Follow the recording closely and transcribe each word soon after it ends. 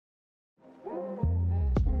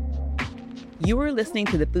You are listening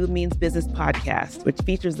to the Food Means Business podcast, which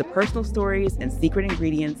features the personal stories and secret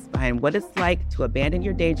ingredients behind what it's like to abandon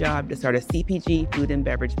your day job to start a CPG food and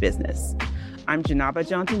beverage business. I'm Janaba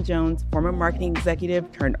Johnson-Jones, former marketing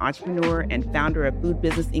executive turned entrepreneur and founder of food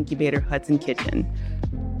business incubator Hudson Kitchen.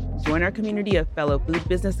 Join our community of fellow food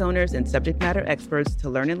business owners and subject matter experts to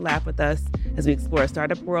learn and laugh with us as we explore a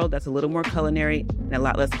startup world that's a little more culinary and a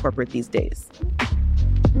lot less corporate these days.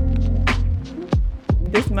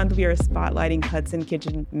 This month, we are spotlighting Hudson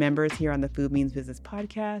Kitchen members here on the Food Means Business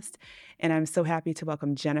podcast, and I'm so happy to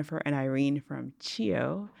welcome Jennifer and Irene from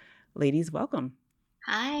Chio. Ladies, welcome.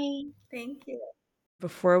 Hi. Thank you.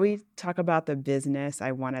 Before we talk about the business,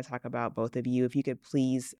 I want to talk about both of you. If you could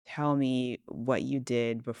please tell me what you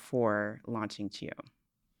did before launching Chio.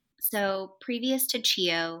 So previous to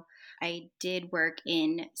Chio, I did work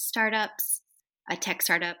in startups, a tech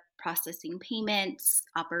startup processing payments,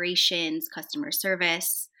 operations, customer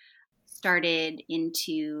service, started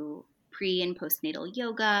into pre and postnatal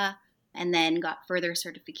yoga, and then got further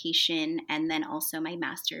certification, and then also my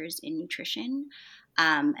master's in nutrition.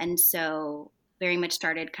 And so very much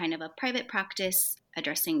started kind of a private practice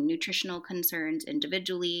addressing nutritional concerns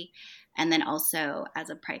individually, and then also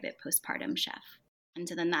as a private postpartum chef. And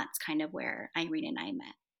so then that's kind of where Irene and I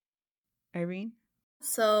met. Irene?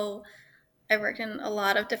 So I worked in a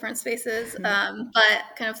lot of different spaces, but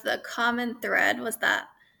kind of the common thread was that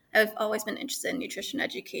I've always been interested in nutrition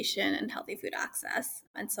education and healthy food access.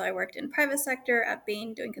 And so I worked in private sector at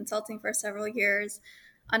Bain doing consulting for several years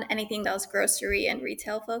on anything that was grocery and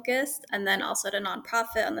retail focused, and then also at a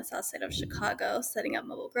nonprofit on the south side of Chicago, setting up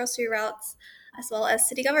mobile grocery routes, as well as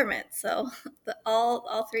city government. So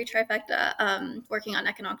all three trifecta, working on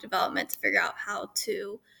economic development to figure out how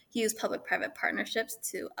to use public-private partnerships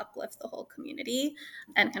to uplift the whole community.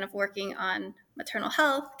 And kind of working on maternal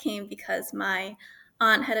health came because my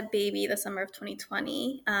aunt had a baby the summer of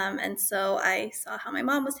 2020. And so I saw how my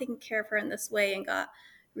mom was taking care of her in this way and got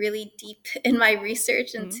really deep in my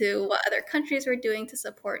research into what other countries were doing to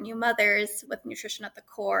support new mothers with nutrition at the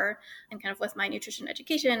core. And kind of with my nutrition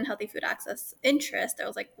education and healthy food access interest, I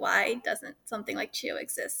was like, why doesn't something like Chio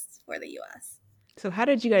exist for the US? So how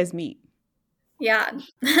did you guys meet? Yeah,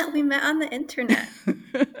 we met on the internet.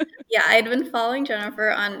 Yeah, I'd been following Jennifer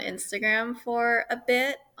on Instagram for a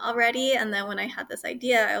bit already. And then when I had this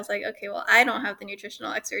idea, I was like, okay, well, I don't have the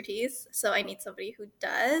nutritional expertise, so I need somebody who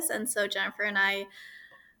does. And so Jennifer and I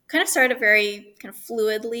kind of started very kind of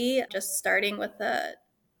fluidly, just starting with a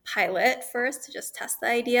pilot first to just test the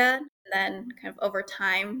idea. And then kind of over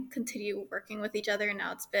time, continue working with each other. And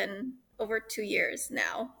now it's been over 2 years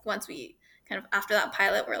now. Once we kind of after that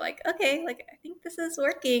pilot, we're like, okay, like I think this is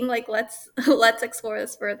working. Like let's explore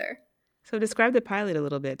this further. So describe the pilot a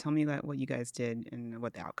little bit. Tell me about what you guys did and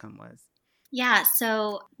what the outcome was. Yeah,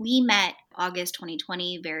 so we met August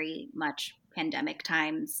 2020, very much pandemic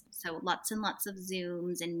times. So lots and lots of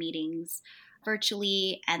Zooms and meetings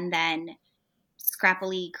virtually, and then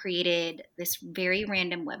scrappily created this very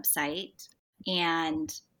random website.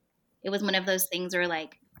 And it was one of those things where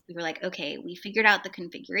we were like, okay, we figured out the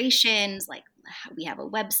configurations, like we have a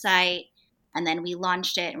website, and then we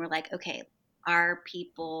launched it and we're like, okay, are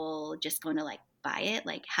people just going to like buy it?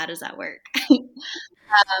 Like, how does that work?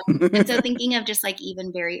 And so thinking of just like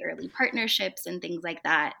even very early partnerships and things like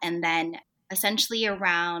that. And then essentially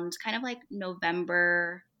around kind of like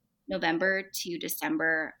November to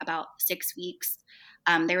December, about 6 weeks,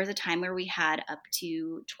 there was a time where we had up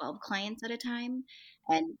to 12 clients at a time.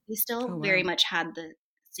 And we still very much had the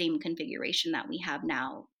same configuration that we have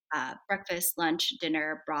now. Breakfast, lunch,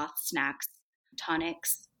 dinner, broth, snacks,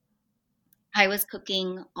 tonics. I was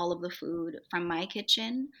cooking all of the food from my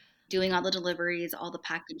kitchen, doing all the deliveries, all the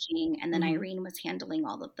packaging, and then Irene was handling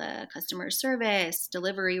all of the customer service,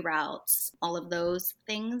 delivery routes, all of those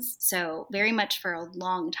things. So very much for a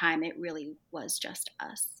long time, it really was just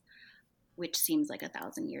us, which seems like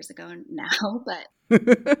 1,000 years ago now,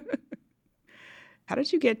 but... How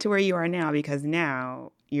did you get to where you are now? Because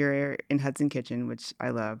now you're in Hudson Kitchen, which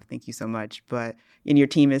I love. Thank you so much. And your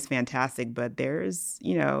team is fantastic, but there's,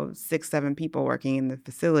 6, 7 people working in the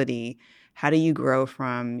facility. How do you grow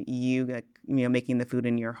from you making the food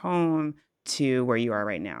in your home to where you are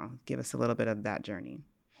right now? Give us a little bit of that journey.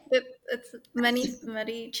 It's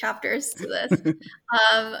many chapters to this.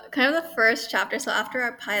 Kind of the first chapter. So after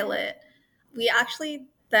our pilot, we actually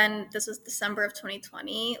then this was December of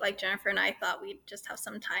 2020. Like Jennifer and I thought we'd just have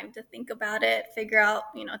some time to think about it, figure out,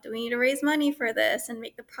 do we need to raise money for this and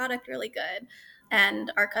make the product really good?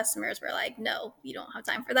 And our customers were like, no, you don't have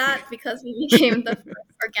time for that, because we became the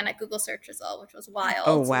first organic Google search result, which was wild.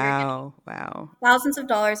 Oh, So we were getting wow. thousands of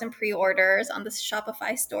dollars in pre-orders on this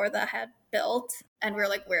Shopify store that I had built. And we were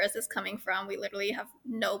like, where is this coming from? We literally have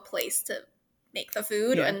no place to make the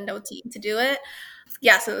food and no team to do it.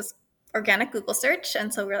 Yeah, so it was organic Google search.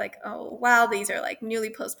 And so we're like, oh, wow, these are like newly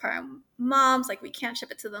postpartum moms. Like, we can't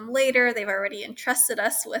ship it to them later. They've already entrusted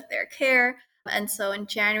us with their care. And so in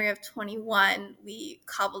January of 21, we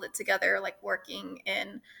cobbled it together, like working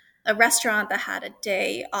in a restaurant that had a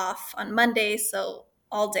day off on Monday. So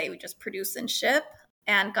all day we just produce and ship,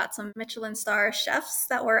 and got some Michelin star chefs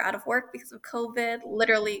that were out of work because of COVID,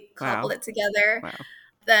 literally cobbled it together. Wow.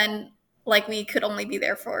 Then like we could only be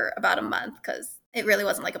there for about a month because it really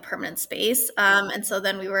wasn't like a permanent space. And so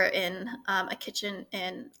then we were in a kitchen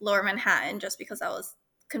in Lower Manhattan just because that was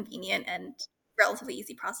convenient and relatively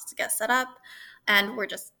easy process to get set up. And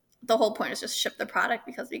the whole point is just ship the product,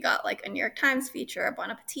 because we got like a New York Times feature, a Bon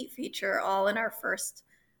Appetit feature, all in our first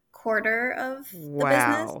quarter of the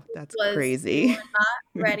business. Wow, that's crazy. We were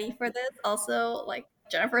not ready for this. Also, like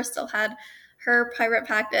Jennifer still had her pirate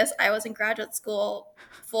practice. I was in graduate school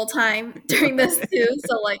full time during this too.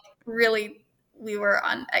 So like really we were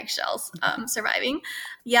on eggshells surviving.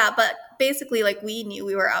 Yeah, but basically like we knew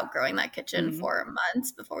we were outgrowing that kitchen for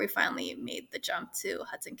months before we finally made the jump to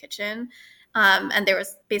Hudson Kitchen. And there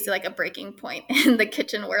was basically like a breaking point in the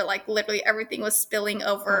kitchen where like literally everything was spilling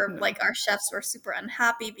over. Oh, no. Like our chefs were super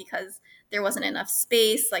unhappy because there wasn't enough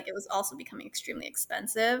space. Like it was also becoming extremely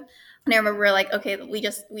expensive. And I remember we were like, okay, we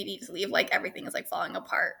need to leave. Like everything is like falling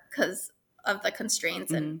apart because of the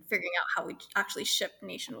constraints, and figuring out how we actually ship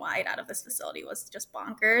nationwide out of this facility was just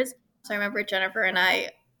bonkers. So I remember Jennifer and I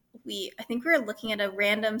think we were looking at a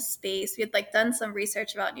random space. We had like done some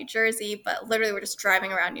research about New Jersey, but literally we're just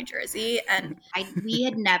driving around New Jersey, and we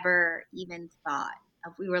had never even thought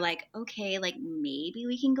of, we were like, okay, like maybe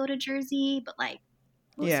we can go to Jersey, but like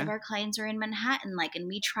most of our clients are in Manhattan, like, and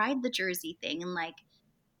we tried the Jersey thing, and like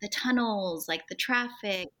the tunnels, like the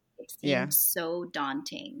traffic, it seemed so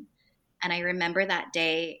daunting. And I remember that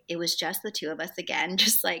day, it was just the two of us again,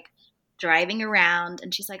 just like driving around,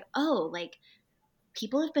 and she's like, oh, like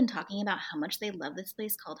people have been talking about how much they love this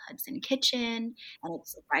place called Hudson Kitchen, and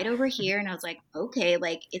it's right over here. And I was like, okay,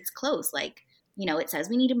 like it's close. Like, it says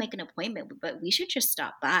we need to make an appointment, but we should just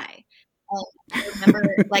stop by. And I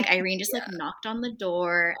remember like Irene just like knocked on the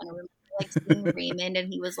door, and I remember like seeing Raymond,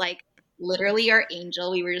 and he was like literally our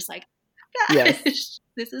angel. We were just like, gosh, this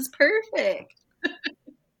is perfect.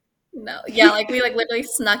 No, like we like literally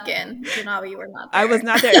snuck in. Janabi, you were not there. I was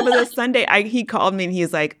not there. It was a Sunday. He called me and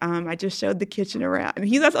he's like, I just showed the kitchen around. And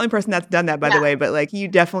he's not the only person that's done that, by the way. But like, he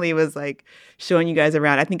definitely was like showing you guys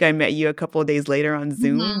around. I think I met you a couple of days later on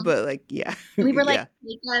Zoom, but like, we were like,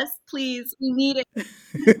 take us, please, we need it.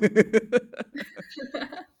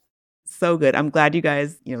 So good. I'm glad you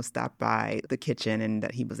guys, stopped by the kitchen and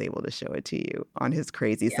that he was able to show it to you on his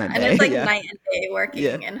crazy Sunday. And it's like night and day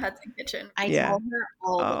working in Hudson Kitchen. I tell her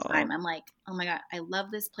all the time, I'm like, oh my God, I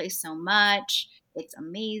love this place so much. It's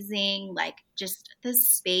amazing. Like just the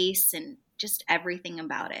space and just everything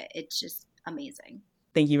about it. It's just amazing.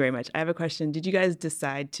 Thank you very much. I have a question. Did you guys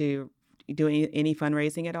decide to do any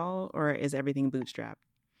fundraising at all, or is everything bootstrapped?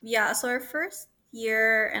 Yeah. So our first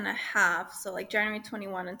year and a half, so like January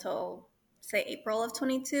 21 until say April of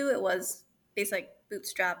 22, it was basically like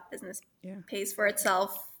bootstrap, business pays for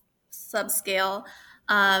itself, subscale.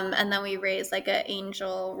 And then we raised like an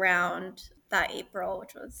angel round that April,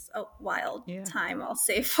 which was a wild time. I'll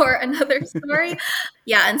save for another story.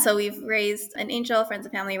 And so we've raised an angel, friends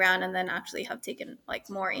and family round, and then actually have taken like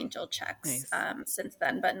more angel checks since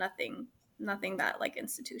then, but nothing that like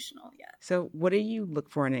institutional yet. So what do you look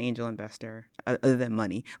for in an angel investor other than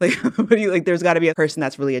money? Like, what do you like? There's got to be a person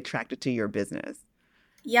that's really attracted to your business.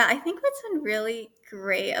 Yeah, I think what's been really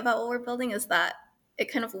great about what we're building is that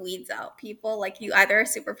it kind of weeds out people. Like you either are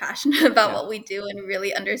super passionate about what we do and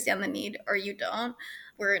really understand the need, or you don't.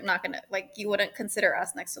 We're not going to, like, you wouldn't consider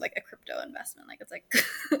us next to like a crypto investment. Like it's like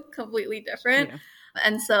completely different. Yeah.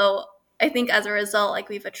 And so I think as a result, like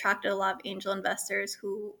we've attracted a lot of angel investors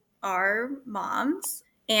who are moms,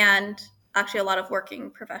 and actually a lot of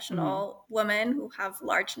working professional women who have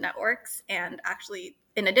large networks, and actually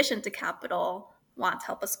in addition to capital want to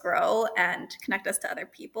help us grow and connect us to other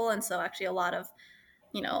people. And so actually a lot of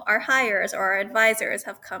our hires or our advisors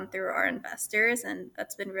have come through our investors, and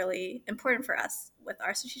that's been really important for us with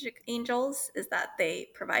our strategic angels, is that they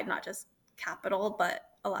provide not just capital but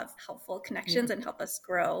a lot of helpful connections and help us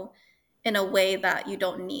grow in a way that you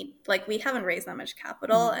don't need. Like, we haven't raised that much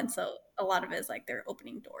capital. And so a lot of it is like they're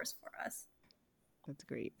opening doors for us. That's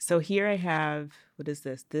great. So here I have, what is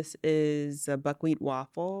this? This is a buckwheat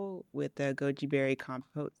waffle with a goji berry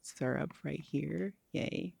compote syrup right here.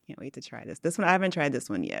 Yay. Can't wait to try this. This one, I haven't tried this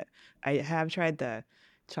one yet. I have tried the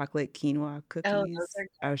chocolate quinoa cookies. Oh, those are good.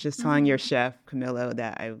 I was just telling your chef, Camilo,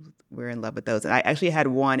 that we're in love with those. And I actually had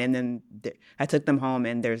one and then I took them home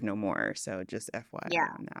and there's no more. So just FYI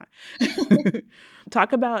on that.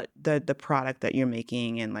 Talk about the product that you're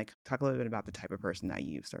making and like talk a little bit about the type of person that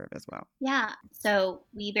you serve as well. Yeah. So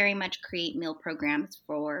we very much create meal programs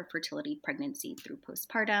for fertility, pregnancy through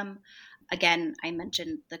postpartum. Again, I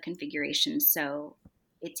mentioned the configuration. So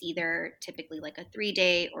it's either typically like a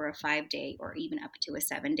 3-day or a 5-day or even up to a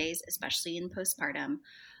 7 days, especially in postpartum.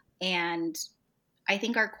 And I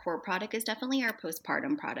think our core product is definitely our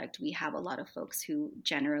postpartum product. We have a lot of folks who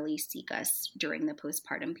generally seek us during the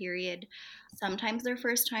postpartum period. Sometimes they're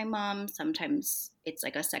first-time moms. Sometimes it's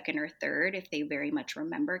like a second or third if they very much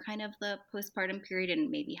remember kind of the postpartum period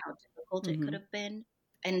and maybe how difficult it could have been.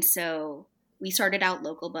 And so we started out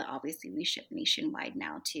local, but obviously we ship nationwide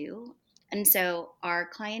now too. And so our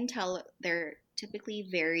clientele, they're typically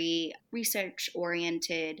very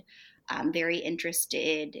research-oriented, very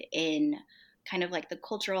interested in kind of like the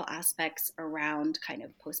cultural aspects around kind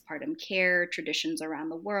of postpartum care, traditions around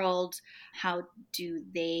the world. How do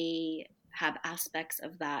they have aspects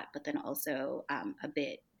of that, but then also a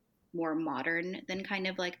bit more modern than kind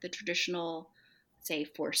of like the traditional, say,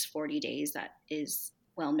 forced 40 days that is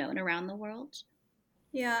well known around the world?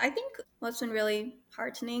 Yeah, I think what's been really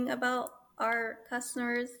heartening about our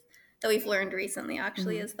customers that we've learned recently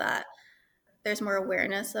actually is that there's more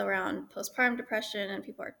awareness around postpartum depression and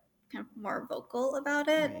people are kind of more vocal about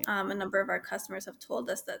it. Right. A number of our customers have told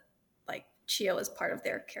us that like CHIO is part of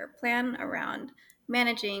their care plan around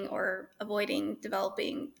managing or avoiding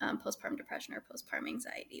developing postpartum depression or postpartum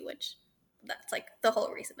anxiety, which that's like the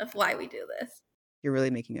whole reason of why we do this. You're really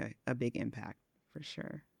making a big impact for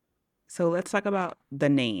sure. So let's talk about the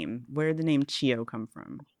name. Where did the name CHIO come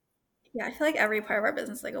from? Yeah, I feel like every part of our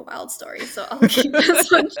business is like a wild story, so I'll keep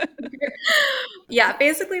this one here. Yeah,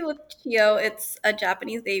 basically with CHIO, it's a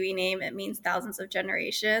Japanese baby name. It means thousands of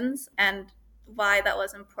generations. And why that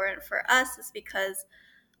was important for us is because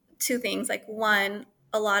two things. Like, one,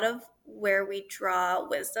 a lot of where we draw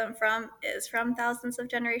wisdom from is from thousands of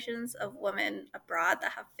generations of women abroad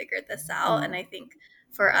that have figured this out. And I think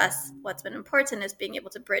for us, what's been important is being able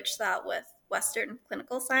to bridge that with Western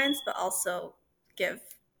clinical science, but also give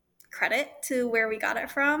credit to where we got it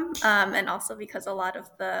from. And also because a lot of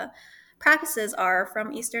the practices are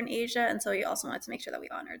from Eastern Asia. And so we also wanted to make sure that we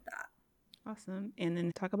honored that. Awesome. And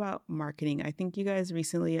then talk about marketing. I think you guys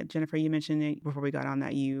recently, Jennifer, you mentioned it before we got on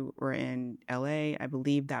that you were in LA. I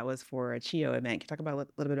believe that was for a CHIO event. Can you talk about a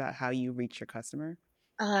little bit about how you reach your customer?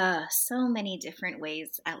 So many different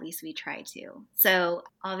ways, at least we try to. So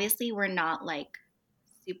obviously we're not like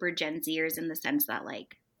super Gen Zers in the sense that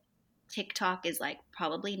like TikTok is like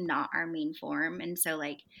probably not our main form. And so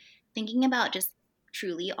like thinking about just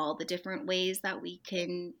truly all the different ways that we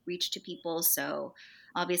can reach to people. So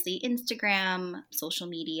obviously Instagram, social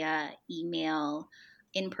media, email,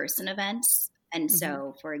 in-person events. And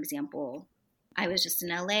so, for example, I was just in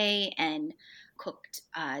LA and cooked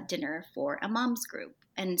dinner for a mom's group.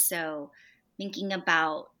 And so thinking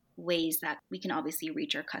about ways that we can obviously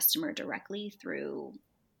reach our customer directly through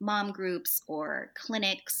mom groups or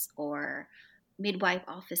clinics or midwife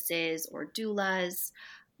offices or doulas,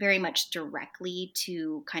 very much directly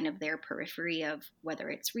to kind of their periphery of whether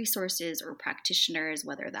it's resources or practitioners,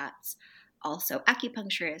 whether that's also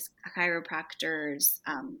acupuncturists, chiropractors,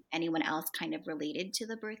 anyone else kind of related to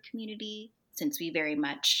the birth community, since we very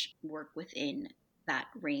much work within that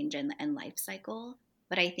range and life cycle.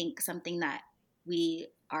 But I think something that we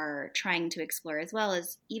are trying to explore as well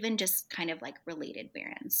is even just kind of like related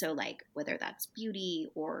brands. So like whether that's beauty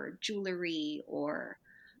or jewelry, or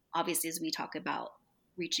obviously as we talk about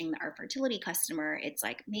reaching our fertility customer, it's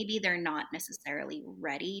like maybe they're not necessarily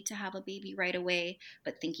ready to have a baby right away,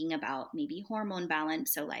 but thinking about maybe hormone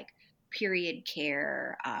balance. So like period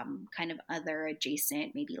care, kind of other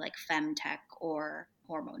adjacent, maybe like femtech or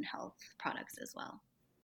hormone health products as well.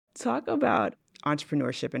 Talk about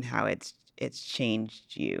entrepreneurship and how it's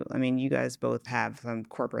changed you. I mean, you guys both have some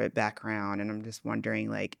corporate background, and I'm just wondering,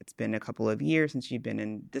 like, it's been a couple of years since you've been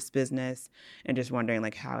in this business, and just wondering,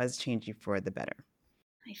 like, how has it changed you for the better?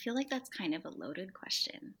 I feel like that's kind of a loaded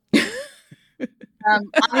question.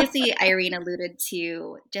 Obviously, Irene alluded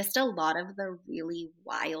to just a lot of the really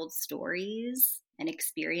wild stories and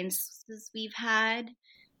experiences we've had.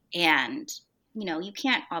 And, you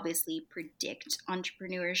can't obviously predict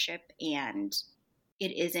entrepreneurship, and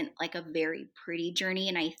it isn't like a very pretty journey.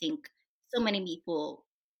 And I think so many people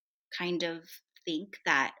kind of think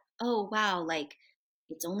that, oh, wow, like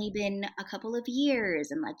it's only been a couple of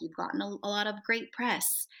years and like you've gotten a lot of great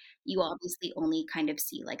press. You obviously only kind of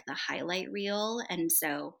see like the highlight reel. And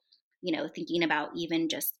so, thinking about even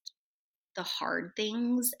just the hard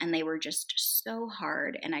things, and they were just so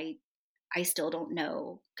hard. And I still don't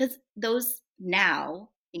know, because those, now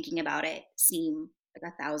thinking about it, seem like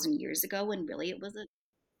 1,000 years ago when really it was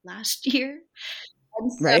last year.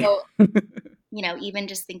 And Right. so, even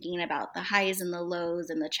just thinking about the highs and the lows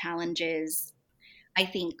and the challenges, I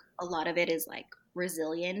think a lot of it is like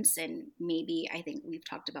resilience. And maybe I think we've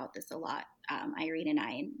talked about this a lot, Irene and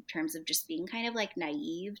I, in terms of just being kind of like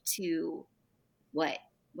naive to what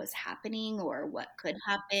was happening or what could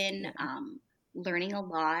happen, Yeah. learning a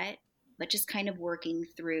lot, but just kind of working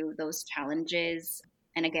through those challenges.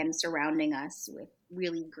 And again, surrounding us with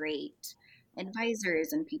really great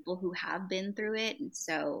advisors and people who have been through it. And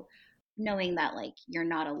so knowing that like you're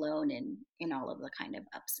not alone in all of the kind of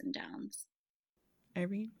ups and downs.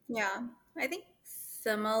 Irene? Yeah, I think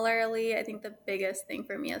similarly, I think the biggest thing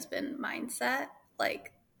for me has been mindset.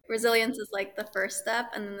 Like, resilience is like the first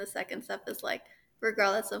step, and then the second step is like,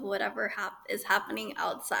 regardless of whatever is happening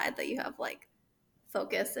outside, that you have like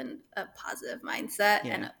focus and a positive mindset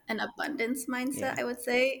Yeah. and an abundance mindset, Yeah. I would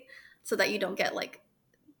say, so that you don't get like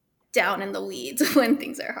down in the weeds when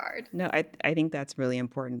things are hard. No, I think that's really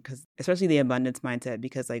important, because especially the abundance mindset,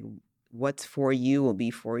 because like what's for you will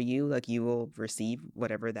be for you. Like you will receive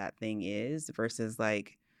whatever that thing is, versus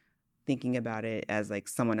like thinking about it as like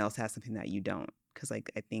someone else has something that you don't. Because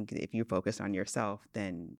like I think if you focus on yourself,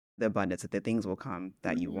 then the abundance of the things will come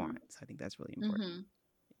that you want. So I think that's really important. Mm-hmm.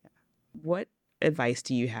 Yeah. What advice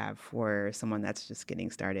do you have for someone that's just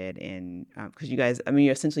getting started in, because you guys, I mean,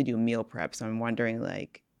 you essentially do meal prep. So I'm wondering,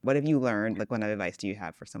 like, what have you learned? Like, what advice do you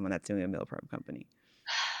have for someone that's doing a meal prep company?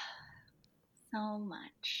 So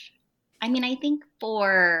much. I mean, I think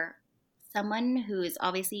for someone who is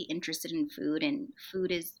obviously interested in food, and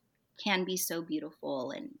food is can be so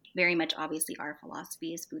beautiful, and very much obviously our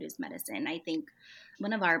philosophy is food is medicine. I think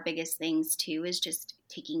one of our biggest things too is just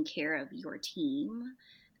taking care of your team.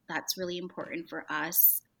 That's really important for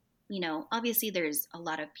us. Obviously there's a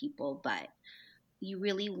lot of people, but you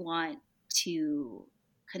really want to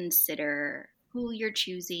consider who you're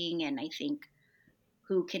choosing, and I think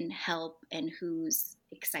who can help and who's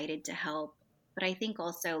excited to help. But I think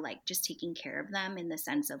also like just taking care of them in the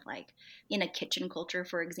sense of like in a kitchen culture,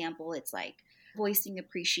 for example, it's like voicing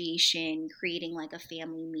appreciation, creating like a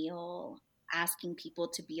family meal, asking people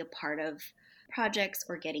to be a part of projects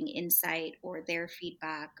or getting insight or their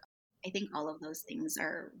feedback. I think all of those things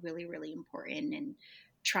are really, really important, and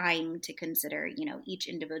trying to consider, each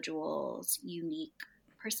individual's unique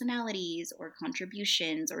personalities or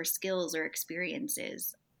contributions or skills or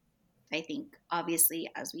experiences. I think obviously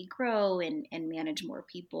as we grow and manage more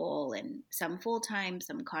people, and some full-time,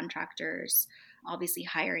 some contractors, obviously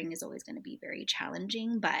hiring is always going to be very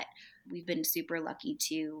challenging, but we've been super lucky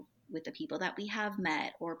to, with the people that we have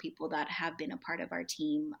met or people that have been a part of our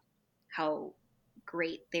team, how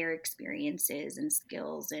great their experiences and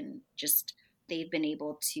skills, and just they've been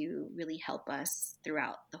able to really help us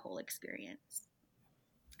throughout the whole experience.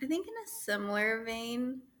 I think in a similar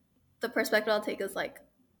vein, the perspective I'll take is like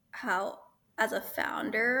how, as a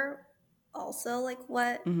founder, also like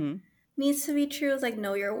what Mm-hmm. needs to be true is like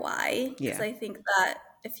know your why. Because Yeah. I think that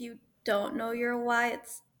if you don't know your why,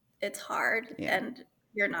 it's hard, Yeah. and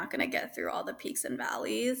you're not going to get through all the peaks and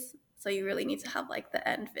valleys. So you really need to have like the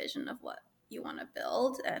end vision of what you want to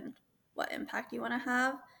build and what impact you want to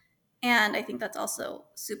have. And I think that's also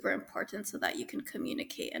super important so that you can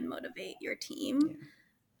communicate and motivate your team Yeah.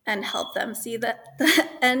 and help them see the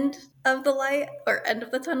end of the light or end of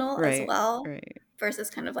the tunnel as Right. well, Right. versus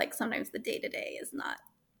kind of like sometimes the day-to-day is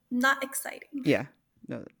not exciting. Yeah.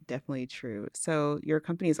 No, definitely true. So your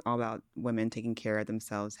company is all about women taking care of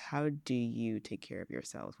themselves. How do you take care of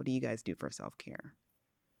yourselves? What do you guys do for self-care?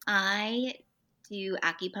 I do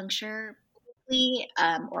acupuncture weekly,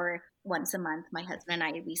 or once a month. My husband and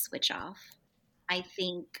I, we switch off. I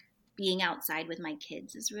think being outside with my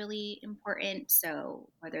kids is really important. So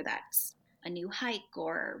whether that's a new hike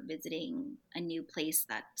or visiting a new place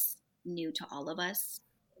that's new to all of us,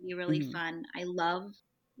 it'd be really Mm-hmm. fun. I love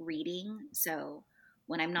reading. So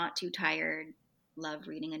when I'm not too tired, love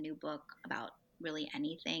reading a new book about really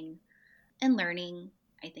anything. And learning,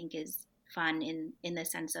 I think, is fun in the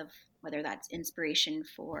sense of whether that's inspiration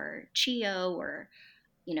for Chio or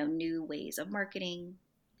new ways of marketing.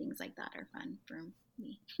 Things like that are fun for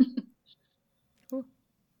me. Cool.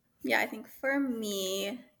 Yeah, I think for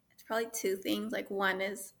me, it's probably two things. Like one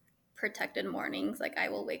is protected mornings. Like I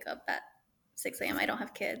will wake up at 6 a.m. I don't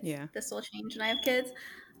have kids. Yeah. This will change when I have kids.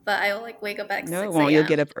 But I will like wake up at No, it 6 won't. You'll a.m.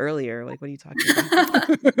 get up earlier. Like, what are you talking about?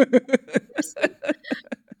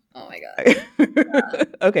 Oh my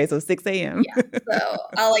God. Okay, so 6 a.m. Yeah. So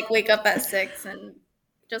I'll like wake up at 6 and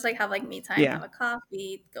just like have like me time, Yeah. have a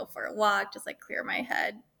coffee, go for a walk, just like clear my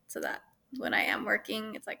head so that when I am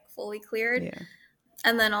working, it's like fully cleared. Yeah.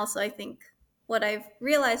 And then also I think what I've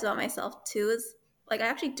realized about myself too is like I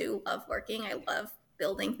actually do love working. I love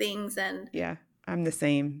building things and Yeah. I'm the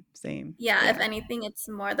same. yeah, if anything, it's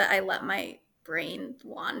more that I let my brain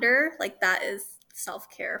wander. Like that is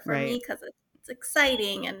self-care for me Right. because it's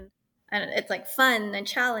exciting and it's like fun and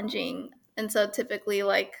challenging. And so typically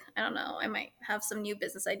like, I don't know, I might have some new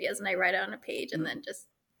business ideas and I write it on a page and then just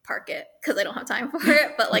park it because I don't have time for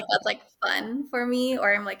it. But like that's like fun for me.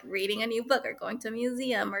 Or I'm like reading a new book or going to a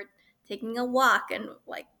museum or taking a walk and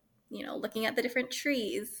like, looking at the different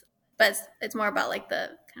trees. But it's more about like the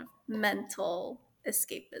kind of mental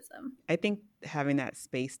escapism. I think having that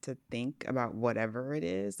space to think about whatever it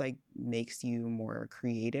is like makes you more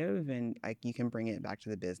creative and like you can bring it back to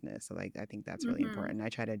the business. So like I think that's really important. I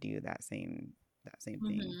try to do that same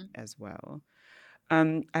thing as well.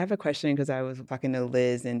 I have a question because I was talking to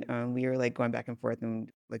Liz and we were like going back and forth and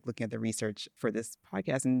like looking at the research for this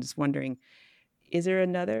podcast and just wondering, is there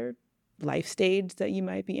another life stage that you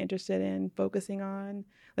might be interested in focusing on?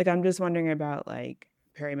 Like, I'm just wondering about like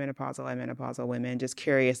perimenopausal and menopausal women. Just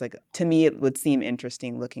curious, like to me, it would seem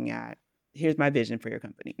interesting looking at, here's my vision for your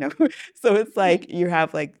company. No, so it's like you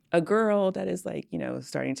have like a girl that is like,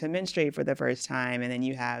 starting to menstruate for the first time. And then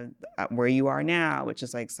you have where you are now, which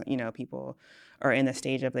is like, people are in the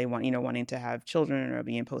stage of they want, wanting to have children or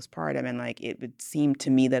be in postpartum. And like, it would seem to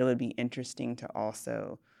me that it would be interesting to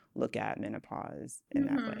also look at menopause in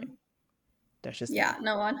that way. That's just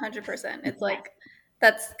no, 100%. It's like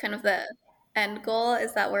that's kind of the end goal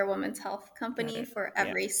is that we're a women's health company for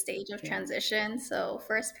every stage of transition. So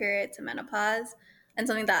first period to menopause, and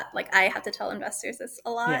something that like I have to tell investors this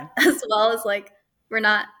a lot as well is like we're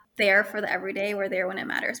not there for the everyday. We're there when it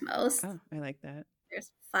matters most. Oh, I like that.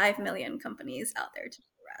 There's 5 million companies out there to do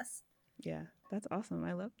the rest. Yeah, that's awesome.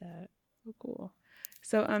 I love that. So cool.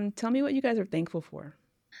 So tell me what you guys are thankful for.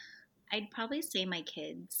 I'd probably say my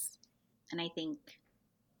kids. And I think,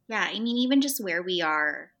 even just where we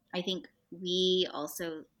are, I think we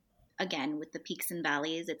also, again, with the peaks and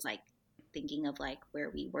valleys, it's like thinking of like where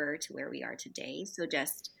we were to where we are today. So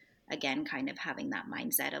just, again, kind of having that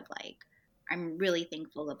mindset of like, I'm really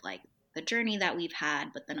thankful of like the journey that we've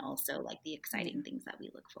had, but then also like the exciting things that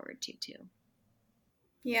we look forward to too.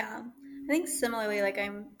 Yeah, I think similarly, like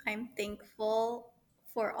I'm thankful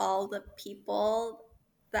for all the people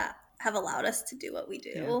that have allowed us to do what we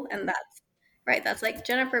do, and that's like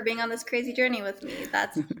Jennifer being on this crazy journey with me.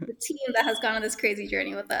 That's the team that has gone on this crazy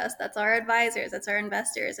journey with us. That's our advisors, that's our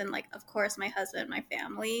investors, and like of course my husband, my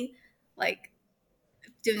family. Like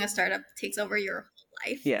doing a startup takes over your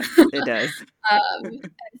whole life. Yes, it does. And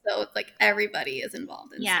so it's like everybody is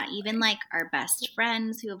involved in even like our best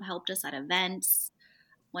friends who have helped us at events.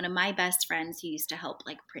 One of my best friends who used to help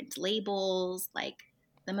like print labels, like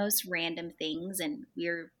the most random things. And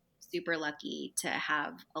we're super lucky to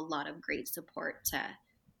have a lot of great support to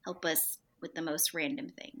help us with the most random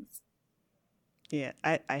things. Yeah,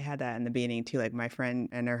 I had that in the beginning too. Like my friend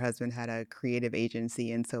and her husband had a creative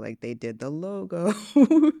agency. And so like they did the logo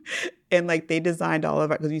and like they designed all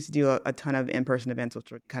of it because we used to do a ton of in-person events,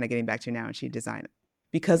 which we're kind of getting back to now. And she designed it.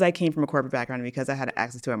 Because I came from a corporate background and because I had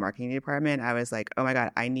access to a marketing department, I was like, oh my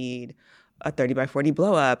God, I need a 30 by 40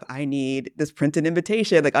 blow up. I need this printed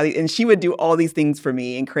invitation. Like, and she would do all these things for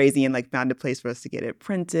me and crazy and like found a place for us to get it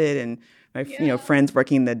printed. And my, friends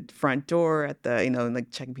working the front door at the,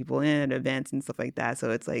 like checking people in at events and stuff like that. So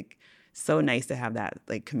it's like so nice to have that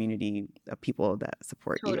like community of people that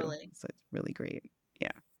support you. So it's really great.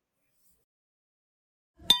 Yeah.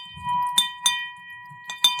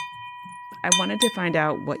 I wanted to find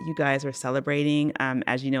out what you guys are celebrating.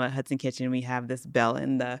 As you know, at Hudson Kitchen, we have this bell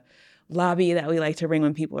in the lobby that we like to ring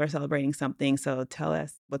when people are celebrating something. So tell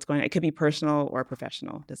us what's going on. It could be personal or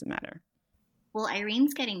professional. Doesn't matter. Well,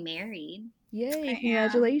 Irene's getting married. Yay.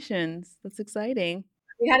 Congratulations. That's exciting.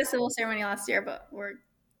 We had a civil ceremony last year, but we're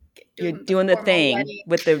doing the thing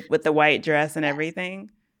wedding. with the white dress and everything.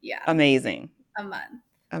 Yeah. Amazing. A month.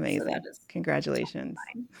 Amazing. So congratulations.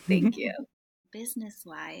 Thank you.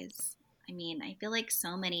 Business-wise, I feel like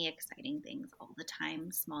so many exciting things all the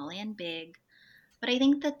time, small and big. But I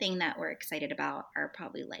think the thing that we're excited about are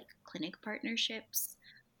probably like clinic partnerships.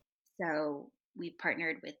 So we've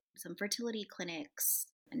partnered with some fertility clinics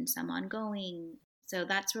and some ongoing. So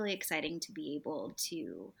that's really exciting to be able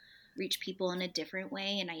to reach people in a different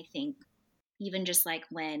way. And I think even just like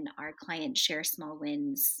when our clients share small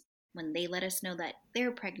wins, when they let us know that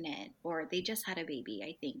they're pregnant or they just had a baby,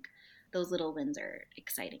 I think those little wins are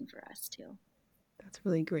exciting for us too. That's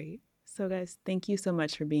really great. So guys, thank you so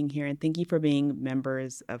much for being here, and thank you for being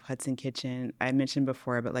members of Hudson Kitchen. I mentioned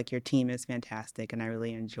before, but like your team is fantastic, and I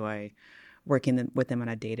really enjoy working with them on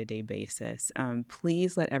a day-to-day basis.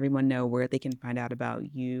 Please let everyone know where they can find out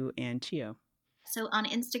about you and Chio. So on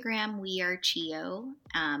Instagram, we are Chio.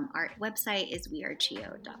 Our website is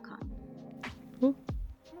wearechio.com. Cool.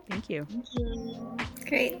 Thank you. Thank you.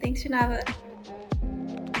 Great. Thanks, Janava.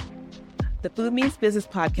 The Food Means Business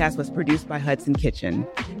podcast was produced by Hudson Kitchen.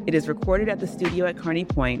 It is recorded at the studio at Kearney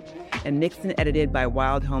Point and mixed and edited by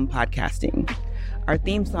Wild Home Podcasting. Our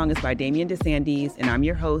theme song is by Damian DeSandes, and I'm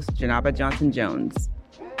your host, Janaba Johnson-Jones.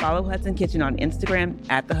 Follow Hudson Kitchen on Instagram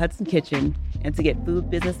at The Hudson Kitchen, and to get food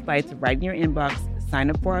business bites right in your inbox, sign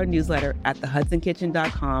up for our newsletter at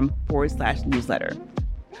thehudsonkitchen.com/newsletter.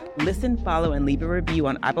 Listen, follow, and leave a review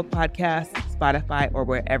on Apple Podcasts, Spotify, or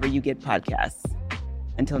wherever you get podcasts.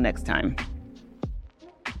 Until next time.